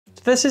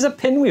This is a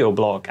pinwheel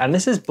block, and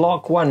this is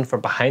block 1 for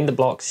Behind the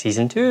Block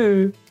Season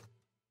 2.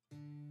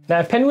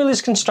 Now, a pinwheel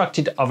is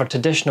constructed of a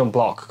traditional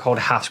block called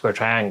a half square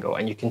triangle,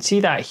 and you can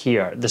see that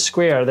here, the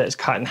square that is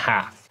cut in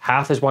half.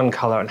 Half is one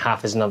colour and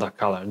half is another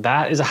colour.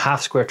 That is a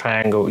half square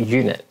triangle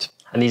unit,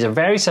 and these are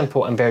very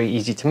simple and very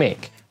easy to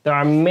make. There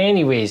are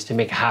many ways to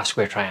make a half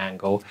square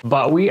triangle,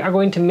 but we are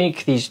going to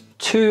make these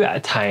 2 at a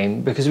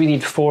time because we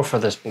need 4 for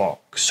this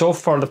block. So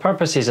for the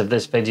purposes of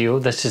this video,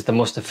 this is the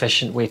most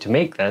efficient way to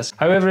make this.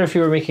 However, if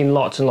you were making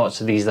lots and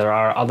lots of these, there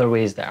are other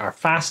ways that are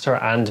faster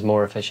and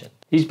more efficient.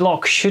 These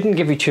blocks shouldn't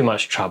give you too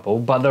much trouble,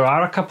 but there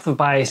are a couple of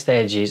biased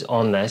edges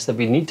on this that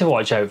we need to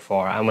watch out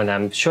for, and when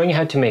I'm showing you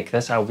how to make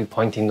this, I'll be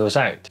pointing those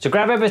out. So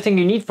grab everything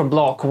you need for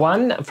block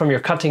 1 from your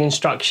cutting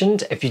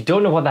instructions. If you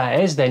don't know what that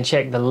is, then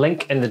check the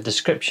link in the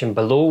description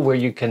below where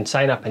you can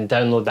sign up and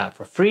download that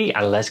for free,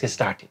 and let's get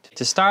started.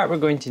 To start, we're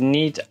going to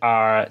need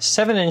our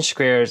 7-inch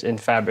squares in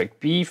fabric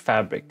B,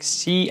 fabric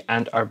C,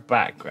 and our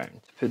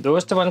background. Put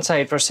those to one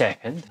side for a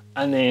second,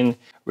 and then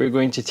we're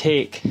going to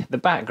take the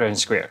background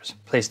squares.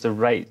 Place the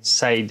right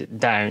side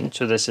down,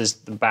 so this is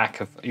the back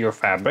of your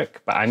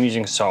fabric, but I'm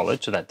using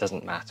solid, so that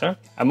doesn't matter.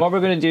 And what we're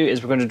going to do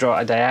is we're going to draw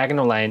a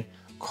diagonal line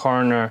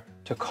corner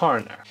to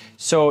corner.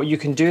 So you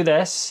can do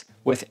this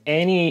with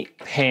any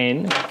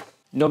pen.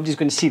 Nobody's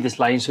going to see this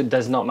line, so it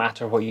does not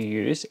matter what you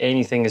use.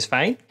 Anything is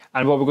fine.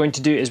 And what we're going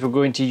to do is we're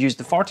going to use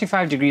the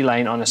 45-degree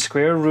line on a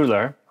square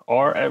ruler,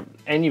 or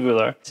any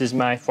ruler. This is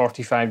my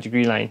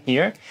 45-degree line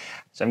here.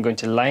 So I'm going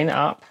to line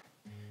up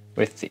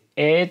with the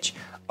edge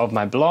of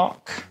my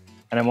block,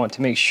 and I want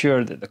to make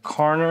sure that the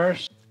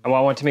corners, and what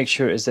I want to make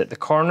sure is that the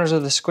corners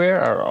of the square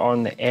are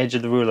on the edge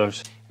of the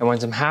rulers. And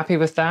once I'm happy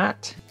with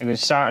that, I'm going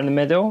to start in the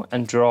middle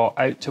and draw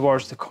out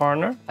towards the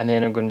corner, and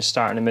then I'm going to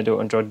start in the middle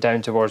and draw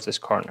down towards this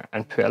corner,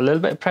 and put a little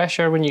bit of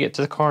pressure when you get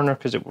to the corner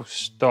because it will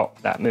stop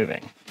that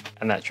moving.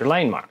 And that's your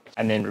line mark.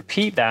 And then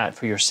repeat that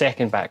for your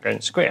second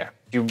background square.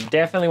 You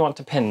definitely want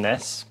to pin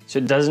this so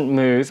it doesn't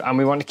move, and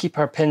we want to keep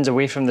our pins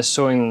away from the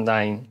sewing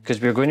line because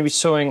we're going to be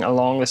sewing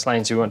along this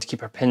line, so we want to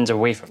keep our pins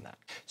away from that.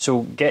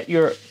 So get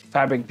your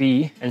fabric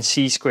B and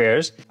C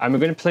squares, and we're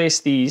going to place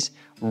these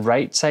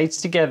right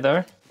sides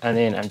together, and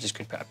then I'm just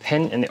going to put a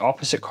pin in the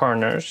opposite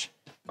corners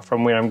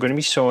from where I'm going to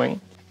be sewing,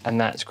 and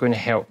that's going to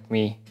help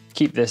me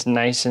keep this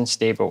nice and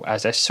stable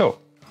as I sew.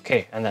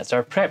 Okay, and that's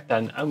our prep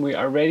done, and we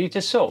are ready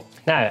to sew.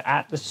 Now,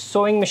 at the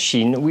sewing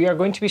machine, we are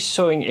going to be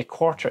sewing a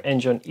 1/4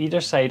 inch on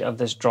either side of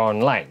this drawn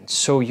line.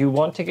 So you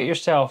want to get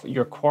yourself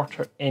your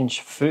 1/4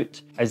 inch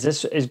foot, as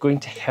this is going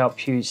to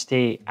help you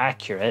stay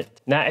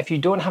accurate. Now, if you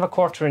don't have a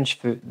 1/4 inch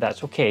foot,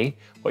 that's okay.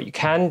 What you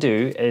can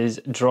do is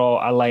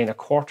draw a line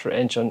 1/4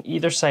 inch on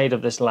either side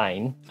of this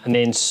line, and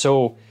then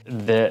sew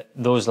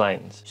those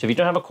lines. So if you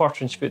don't have a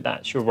 1/4 inch foot,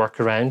 that's your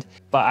workaround.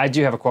 But I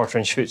do have a 1/4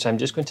 inch foot, so I'm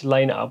just going to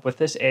line it up with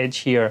this edge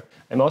here.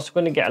 I'm also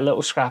going to get a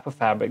little scrap of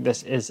fabric.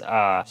 This is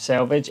a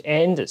selvage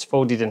end. It's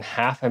folded in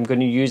half. I'm going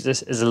to use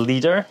this as a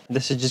leader.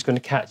 This is just going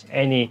to catch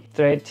any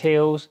thread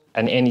tails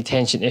and any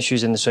tension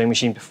issues in the sewing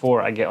machine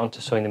before I get onto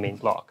sewing the main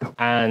block.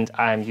 And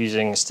I'm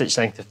using a stitch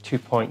length of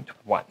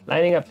 2.1.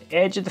 Lining up the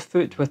edge of the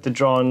foot with the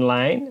drawn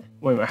line.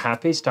 When we're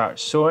happy, start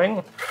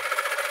sewing.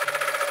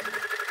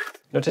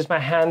 Notice my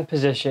hand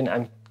position.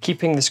 I'm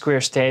keeping the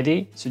square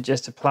steady. So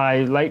just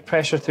apply light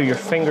pressure through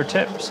your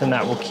fingertips, and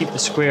that will keep the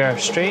square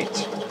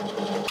straight.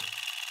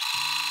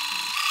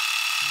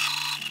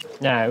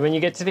 Now, when you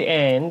get to the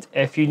end,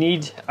 if you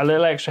need a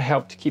little extra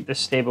help to keep this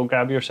stable,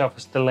 grab yourself a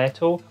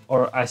stiletto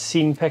or a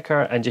seam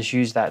picker and just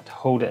use that to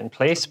hold it in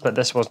place, but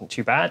this wasn't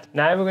too bad.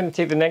 Now we're going to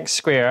take the next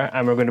square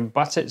and we're going to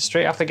butt it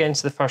straight up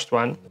against the first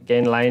one.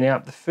 Again, lining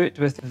up the foot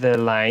with the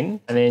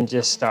line, and then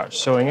just start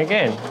sewing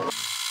again.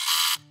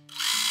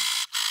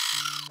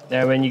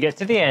 Now, when you get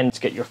to the end,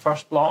 get your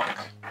first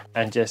block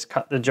and just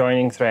cut the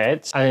joining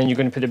threads, and then you're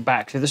going to put it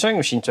back to the sewing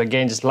machine. So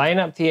again, just line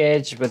up the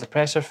edge with the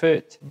presser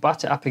foot,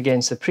 butt it up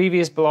against the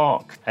previous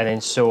block, and then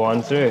sew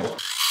on through.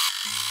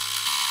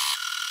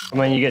 And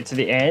when you get to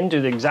the end,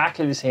 do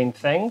exactly the same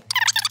thing.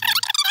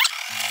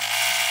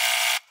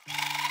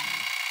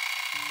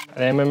 And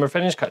then when we're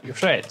finished, cut your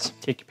threads.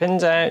 Take your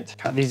pins out,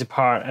 cut these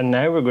apart, and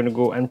now we're going to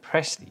go and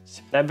press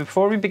these. Now,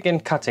 before we begin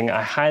cutting,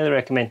 I highly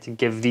recommend to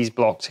give these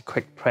blocks a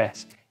quick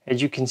press.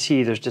 As you can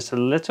see, there's just a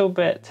little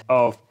bit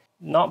of,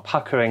 not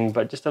puckering,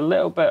 but just a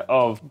little bit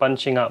of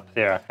bunching up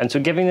there. And so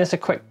giving this a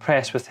quick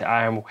press with the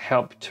iron will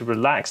help to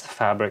relax the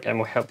fabric and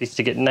will help these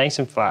to get nice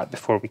and flat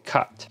before we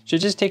cut. So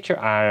just take your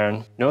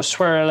iron, no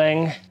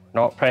swirling,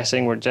 not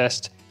pressing, we're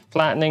just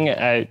flattening it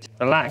out,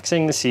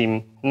 relaxing the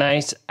seam,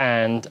 nice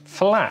and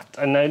flat.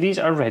 And now these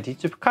are ready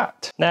to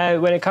cut. Now,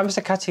 when it comes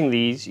to cutting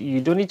these, you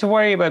don't need to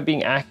worry about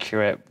being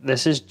accurate.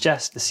 This is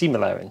just the seam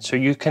allowance. So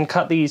you can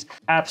cut these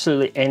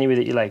absolutely any way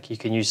that you like. You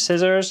can use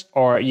scissors,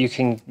 or you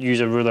can use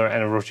a ruler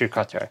and a rotary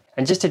cutter.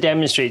 And just to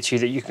demonstrate to you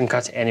that you can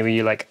cut it any way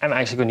you like, I'm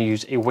actually going to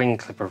use a wing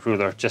clipper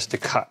ruler just to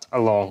cut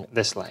along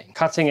this line.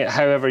 Cutting it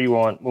however you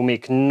want will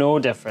make no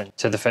difference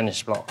to the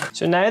finished block.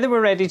 So now that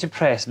we're ready to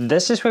press,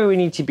 this is where we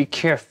need to be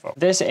careful.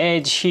 This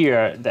edge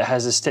here that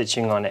has the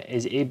stitching on it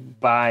is a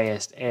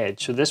biased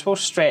edge. So this will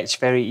stretch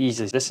very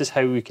easily. This is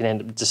how we can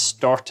end up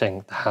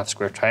distorting the half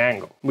square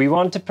triangle. We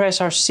want to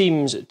press our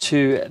seams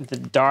to the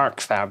dark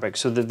fabric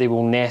so that they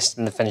will nest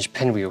in the finished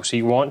pinwheel. So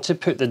you want to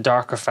put the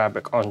darker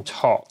fabric on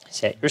top.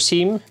 Set your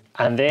seam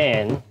and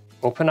then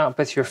open up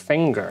with your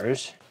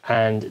fingers,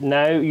 and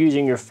now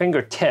using your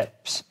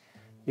fingertips,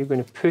 you're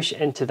going to push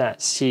into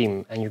that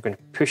seam and you're going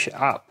to push it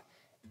up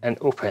and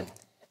open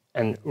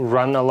and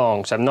run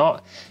along. So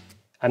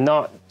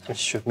I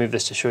should move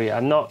this to show you.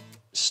 I'm not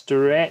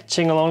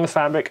stretching along the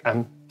fabric,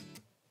 I'm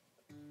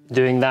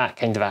doing that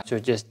kind of act. So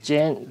just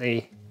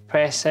gently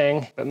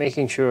pressing, but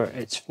making sure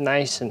it's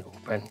nice and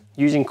open.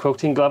 Using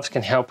quilting gloves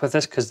can help with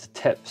this because the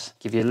tips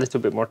give you a little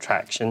bit more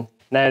traction.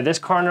 Now this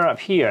corner up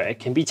here, it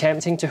can be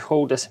tempting to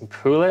hold this and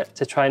pull it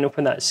to try and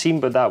open that seam,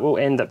 but that will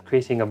end up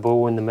creating a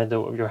bow in the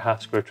middle of your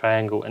half square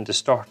triangle and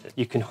distort it.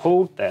 You can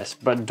hold this,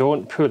 but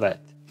don't pull it.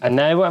 And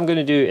now what I'm going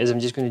to do is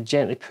I'm just going to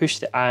gently push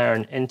the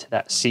iron into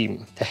that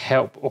seam to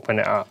help open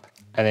it up,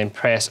 and then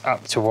press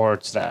up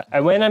towards that.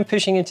 And when I'm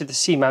pushing into the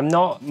seam, I'm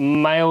not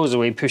miles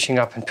away pushing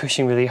up and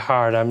pushing really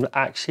hard. I'm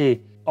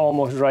actually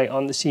almost right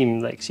on the seam,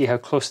 like see how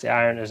close the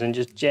iron is, and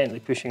just gently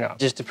pushing up,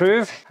 just to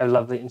prove how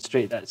lovely and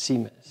straight that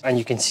seam is. And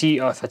you can see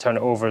if I turn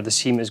it over, the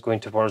seam is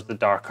going towards the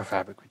darker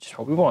fabric, which is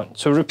what we want.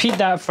 So repeat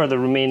that for the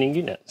remaining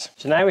units.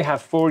 So now we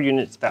have 4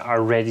 units that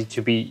are ready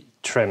to be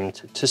trimmed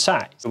to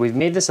size. So we've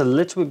made this a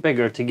little bit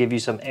bigger to give you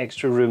some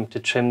extra room to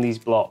trim these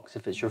blocks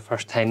if it's your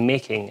first time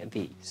making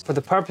these. For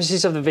the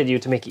purposes of the video,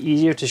 to make it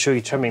easier to show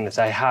you trimming this,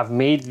 I have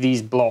made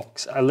these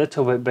blocks a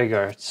little bit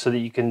bigger so that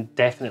you can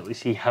definitely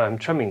see how I'm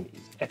trimming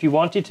these. If you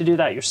wanted to do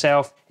that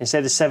yourself,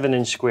 instead of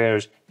 7-inch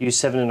squares, use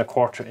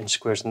 7¼ inch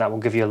squares, and that will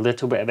give you a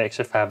little bit of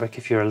extra fabric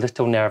if you're a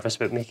little nervous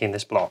about making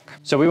this block.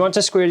 So we want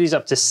to square these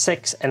up to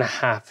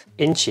 6½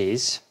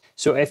 inches.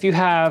 So if you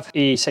have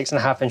a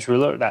 6½ inch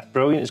ruler, that's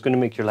brilliant, it's going to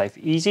make your life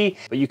easy,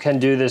 but you can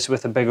do this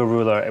with a bigger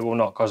ruler, it will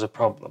not cause a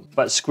problem.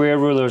 But square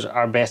rulers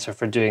are better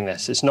for doing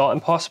this. It's not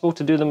impossible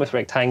to do them with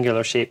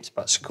rectangular shapes,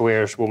 but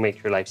squares will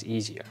make your lives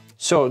easier.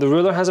 So the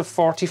ruler has a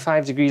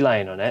 45-degree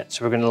line on it,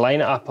 so we're going to line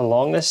it up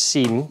along this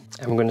seam,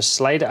 and we're going to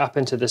slide it up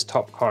into this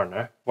top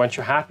corner. Once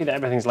you're happy that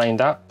everything's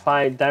lined up,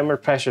 apply downward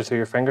pressure through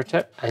your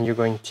fingertip, and you're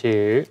going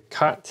to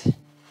cut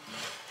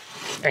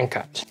and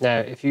cut. Now,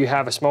 if you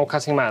have a small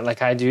cutting mat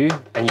like I do,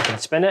 and you can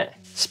spin it,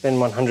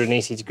 spin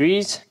 180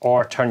 degrees,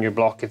 or turn your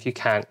block if you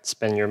can't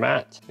spin your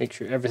mat. Make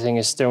sure everything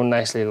is still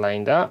nicely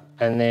lined up.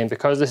 And then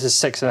because this is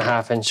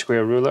 6½ inch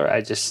square ruler,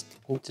 I just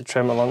need to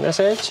trim along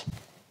this edge.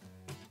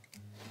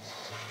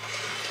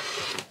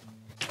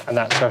 And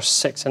that's our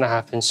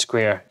 6½ inch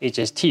square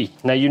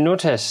HST. Now you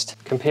noticed,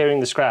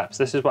 comparing the scraps,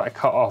 this is what I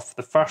cut off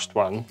the first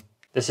one.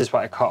 This is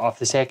what I cut off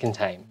the second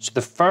time. So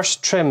the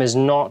first trim is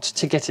not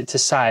to get it to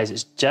size,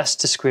 it's just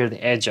to square the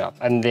edge up.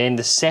 And then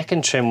the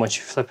second trim, once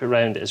you flip it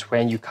around, is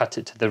when you cut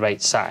it to the right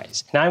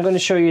size. Now I'm going to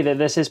show you that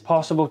this is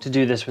possible to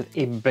do this with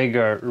a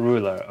bigger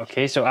ruler,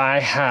 okay? So I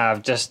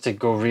have, just to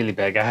go really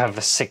big, I have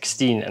a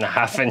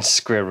 16½ inch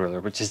square ruler,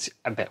 which is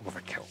a bit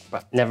overkill,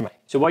 but never mind.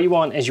 So what you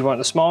want is you want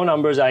the small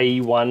numbers,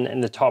 i.e. 1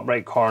 in the top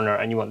right corner,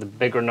 and you want the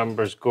bigger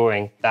numbers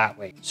going that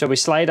way. So we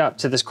slide up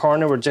to this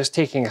corner, we're just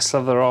taking a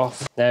slither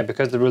off. Now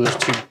because the ruler's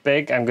too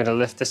big, I'm going to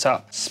lift this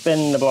up,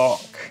 spin the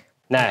block.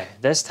 Now,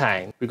 this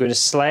time, we're going to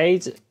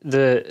slide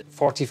the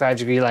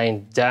 45-degree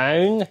line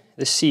down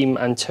the seam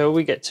until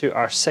we get to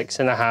our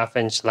 6½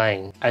 inch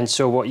line. And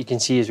so what you can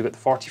see is we've got the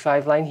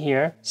 45 line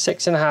here,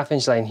 6½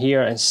 inch line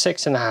here, and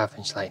 6½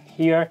 inch line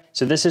here.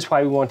 So this is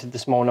why we wanted the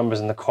small numbers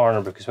in the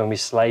corner, because when we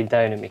slide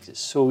down, it makes it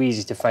so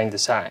easy to find the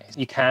size.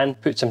 You can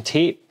put some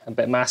tape, a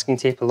bit of masking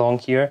tape along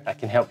here, that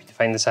can help you to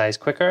find the size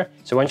quicker.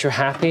 So once you're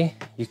happy,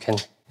 you can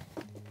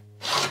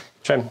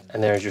trim,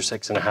 and there's your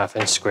 6½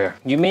 inch square.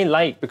 You may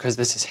like, because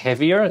this is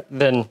heavier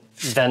than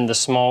the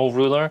small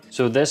ruler,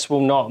 so this will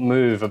not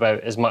move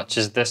about as much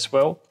as this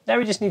will. Now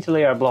we just need to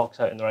lay our blocks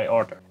out in the right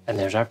order. And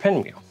there's our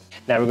pinwheel.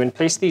 Now we're going to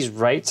place these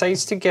right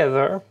sides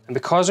together, and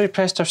because we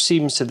pressed our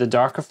seams to the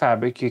darker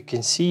fabric, you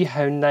can see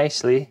how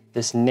nicely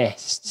this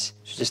nests.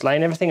 So just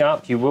line everything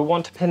up. You will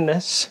want to pin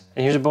this.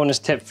 And here's a bonus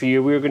tip for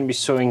you. We're going to be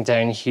sewing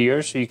down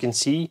here, so you can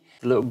see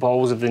the little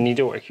balls of the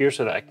needle are here,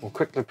 so that I can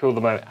quickly pull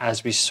them out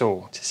as we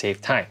sew to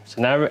save time.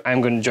 So now I'm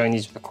going to join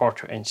these with a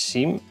 1/4 inch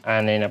seam,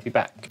 and then I'll be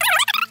back.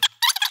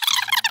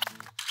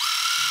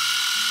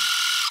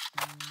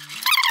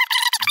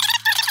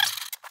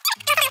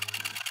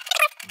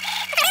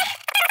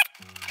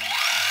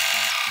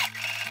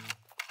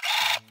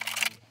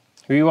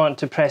 We want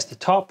to press the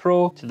top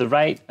row to the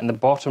right and the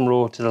bottom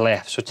row to the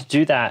left. So to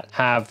do that,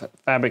 have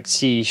fabric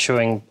C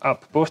showing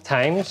up both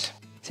times.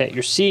 Set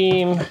your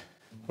seam,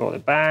 roll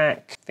it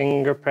back,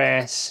 finger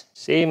press.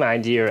 Same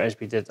idea as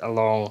we did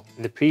along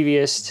the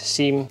previous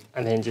seam,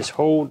 and then just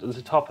hold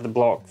the top of the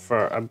block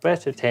for a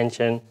bit of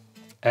tension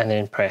and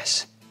then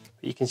press.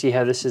 But you can see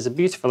how this is a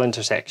beautiful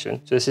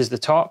intersection. So this is the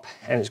top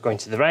and it's going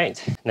to the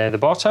right. Now the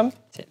bottom,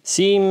 set the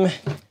seam,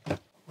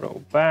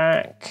 roll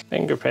back,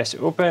 finger press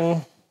it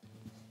open.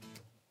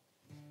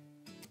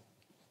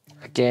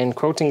 Again,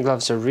 quilting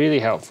gloves are really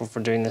helpful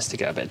for doing this to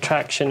get a bit of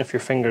traction if your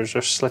fingers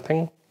are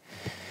slipping.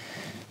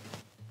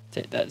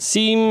 Take that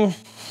seam,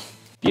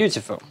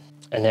 beautiful.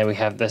 And then we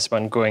have this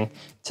one going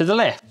to the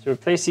left. So we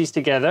place these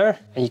together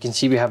and you can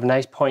see we have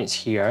nice points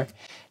here.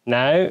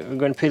 Now we're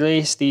going to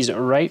place these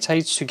right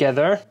sides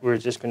together. We're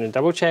just going to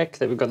double check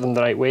that we've got them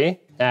the right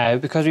way. Now,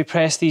 because we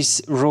press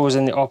these rows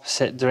in the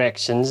opposite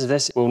directions,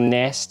 this will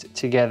nest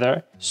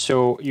together.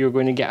 So you're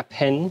going to get a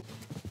pin,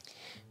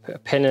 put a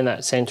pin in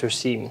that center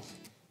seam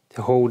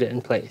to hold it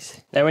in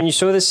place. Now when you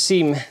sew this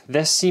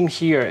seam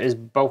here is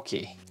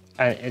bulky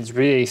and it's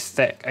really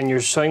thick, and your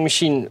sewing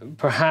machine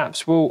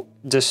perhaps will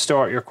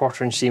distort your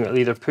 1/4 inch seam. It'll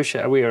either push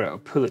it away or it'll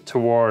pull it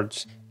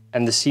towards,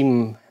 and the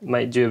seam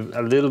might do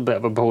a little bit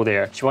of a bow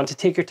there. So you want to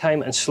take your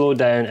time and slow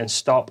down and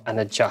stop and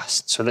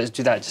adjust. So let's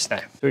do that just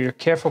now. So your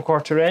careful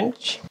 1/4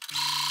 inch.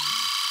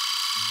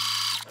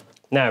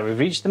 Now we've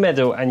reached the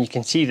middle and you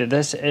can see that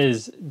this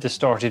is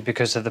distorted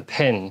because of the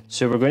pin.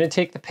 So we're going to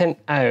take the pin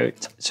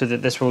out so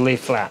that this will lay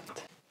flat.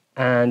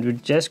 And we're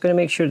just going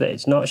to make sure that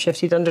it's not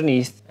shifted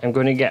underneath. I'm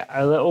going to get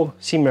a little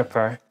seam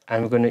ripper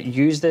and we're going to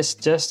use this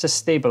just to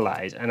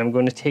stabilize. And I'm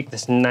going to take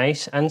this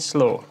nice and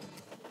slow.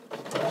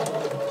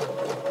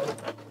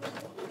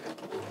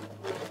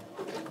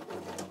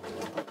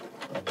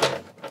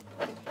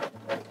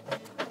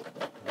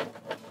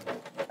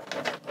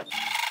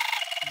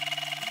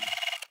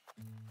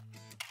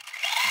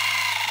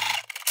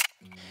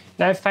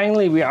 Now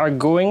finally we are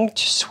going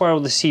to swirl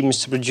the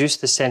seams to produce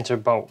the center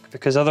bulk,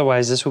 because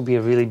otherwise this will be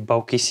a really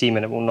bulky seam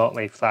and it will not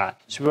lay flat.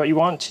 So what you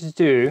want to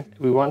do,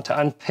 we want to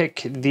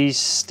unpick these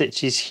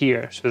stitches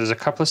here. So there's a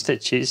couple of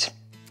stitches.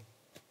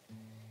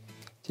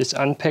 Just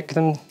unpick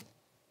them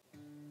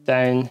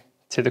down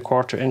to the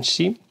 1/4 inch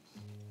seam.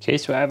 Okay,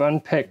 so I've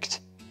unpicked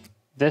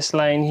this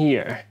line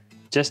here,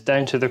 just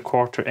down to the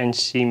 1/4 inch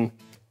seam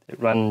that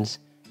runs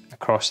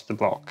across the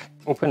block.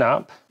 Open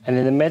up, and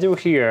in the middle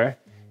here,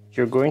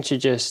 you're going to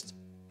just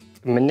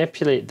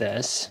manipulate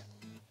this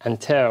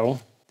until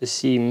the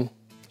seam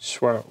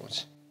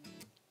swirls.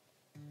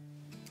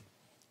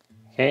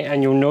 Okay,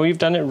 and you'll know you've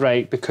done it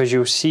right because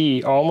you'll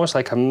see almost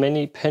like a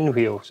mini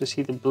pinwheel. So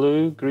see the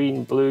blue,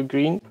 green, blue,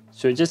 green.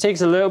 So it just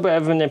takes a little bit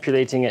of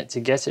manipulating it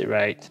to get it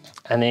right,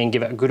 and then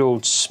give it a good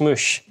old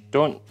smoosh.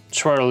 Don't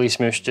swirly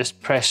smoosh,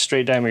 just press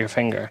straight down with your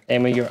finger.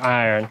 Then with your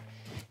iron,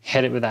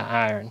 hit it with that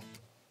iron.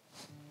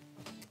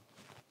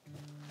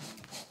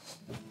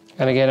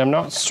 And again, I'm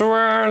not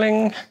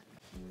swirling,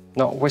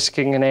 not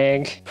whisking an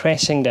egg,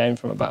 pressing down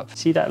from above.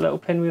 See that little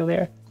pinwheel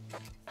there?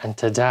 And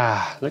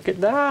ta-da, look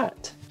at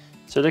that.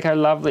 So look how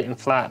lovely and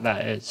flat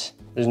that is.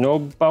 There's no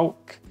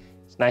bulk,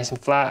 it's nice and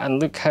flat,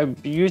 and look how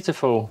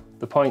beautiful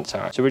the points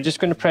are. So we're just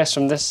going to press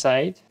from this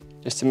side,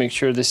 just to make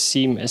sure the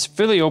seam is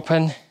fully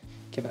open.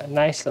 Give it a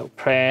nice little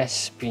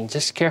press, being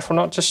just careful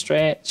not to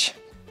stretch.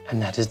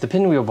 And that is the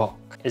pinwheel block.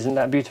 Isn't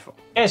that beautiful?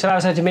 Okay, so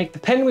that's how to make the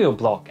pinwheel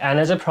block, and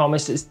as I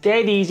promised, it's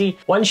dead easy.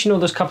 Once you know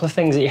those couple of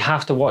things that you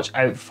have to watch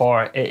out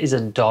for, it is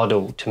a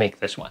doddle to make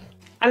this one.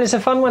 And it's a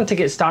fun one to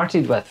get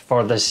started with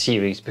for this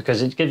series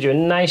because it gives you a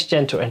nice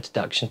gentle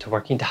introduction to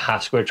working to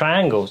half square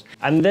triangles.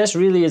 And this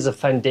really is a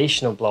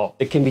foundational block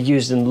that can be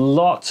used in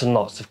lots and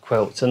lots of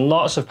quilts and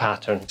lots of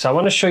patterns. So I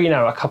want to show you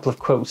now a couple of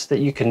quilts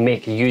that you can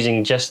make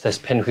using just this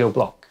pinwheel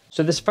block.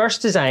 So this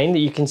first design that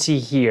you can see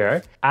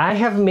here, I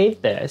have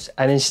made this,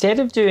 and instead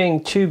of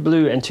doing 2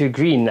 blue and 2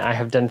 green, I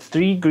have done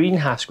 3 green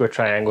half square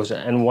triangles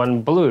and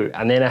 1 blue,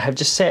 and then I have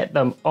just set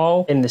them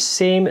all in the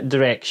same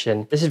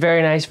direction. This is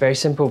very nice, very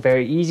simple,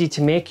 very easy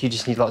to make. You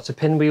just need lots of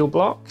pinwheel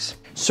blocks.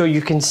 So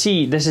you can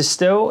see this is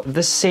still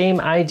the same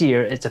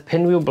idea. It's a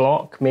pinwheel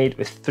block made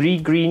with 3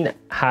 green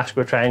half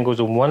square triangles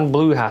and 1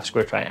 blue half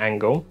square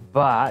triangle,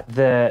 but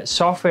the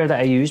software that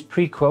I use,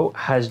 PREQUILT,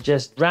 has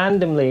just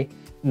randomly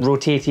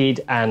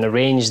rotated and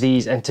arranged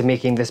these into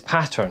making this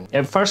pattern.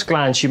 At first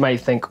glance you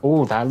might think,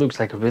 oh, that looks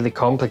like a really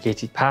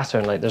complicated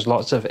pattern, like there's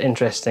lots of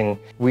interesting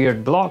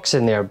weird blocks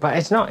in there, but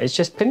it's not, it's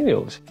just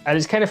pinwheels. And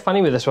it's kind of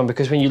funny with this one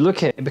because when you look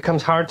at it, it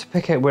becomes hard to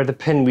pick out where the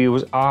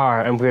pinwheels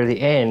are and where they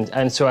end,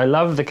 and so I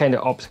love the kind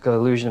of optical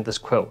illusion of this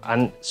quilt.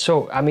 And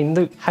so I mean,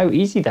 look how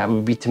easy that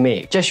would be to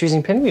make just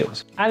using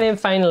pinwheels. And then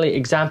finally,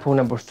 example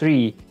number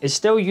 3 is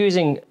still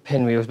using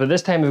pinwheels, but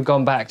this time we've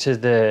gone back to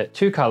the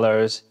 2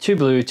 colors, 2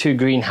 blue, 2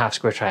 green half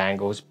square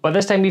triangles, but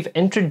this time we've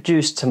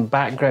introduced some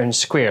background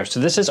squares. So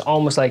this is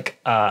almost like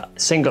a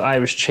single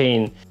Irish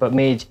chain, but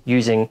made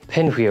using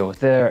pinwheel.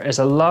 There is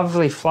a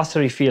lovely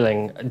fluttery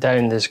feeling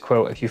down this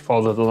quilt if you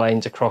follow the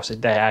lines across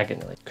it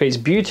diagonally. Creates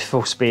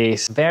beautiful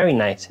space, very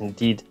nice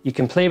indeed. You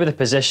can play with the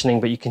positioning,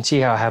 but you can see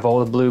how I have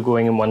all the blue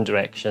going in one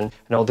direction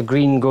and all the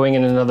green going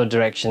in another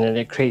direction, and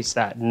it creates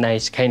that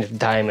nice kind of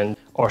diamond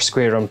or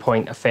square on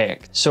point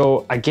effect.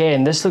 So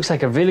again, this looks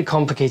like a really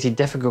complicated,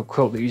 difficult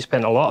quilt that you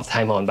spent a lot of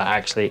time on, but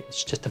actually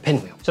it's just a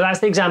pinwheel. So that's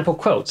the example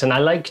quilts, and I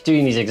like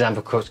doing these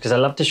example quilts because I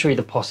love to show you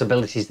the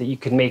possibilities that you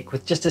can make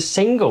with just a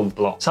single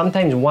block.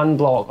 Sometimes one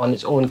block on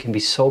its own can be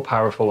so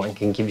powerful and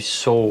can give you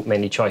so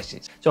many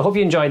choices. So I hope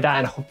you enjoyed that,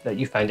 and I hope that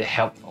you found it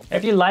helpful.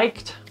 If you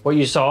liked what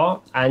you saw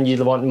and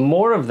you want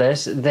more of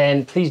this,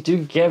 then please do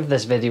give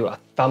this video a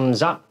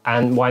thumbs up,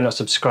 and why not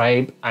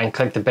subscribe and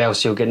click the bell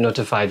so you'll get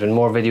notified when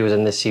more videos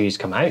in this series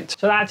come out.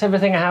 So that's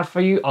everything I have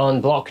for you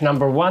on block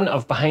number 1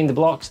 of Behind the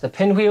Blocks, the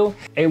pinwheel.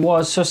 It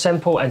was so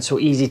simple and so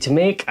easy to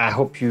make. I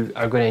hope you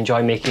are going to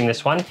enjoy making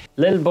this one.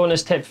 Little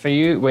bonus tip for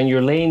you, when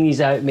you're laying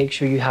these out, make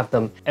sure you have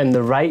them in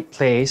the right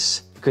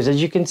place, because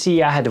as you can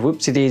see, I had a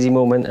whoopsie daisy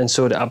moment and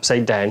sewed it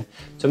upside down.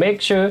 So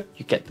make sure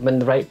you get them in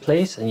the right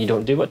place and you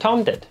don't do what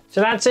Tom did.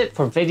 So that's it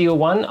for video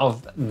 1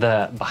 of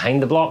the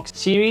Behind the Blocks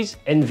series.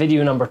 In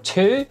video number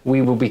 2,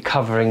 we will be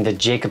covering the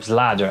Jacob's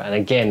Ladder. And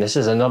again, this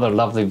is another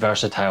lovely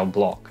versatile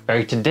block.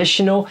 Very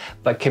traditional,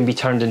 but can be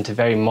turned into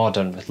very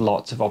modern with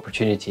lots of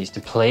opportunities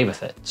to play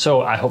with it. So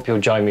I hope you'll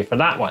join me for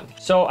that one.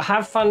 So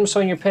have fun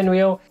sewing your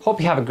pinwheel. Hope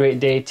you have a great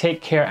day. Take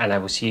care, and I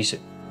will see you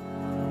soon.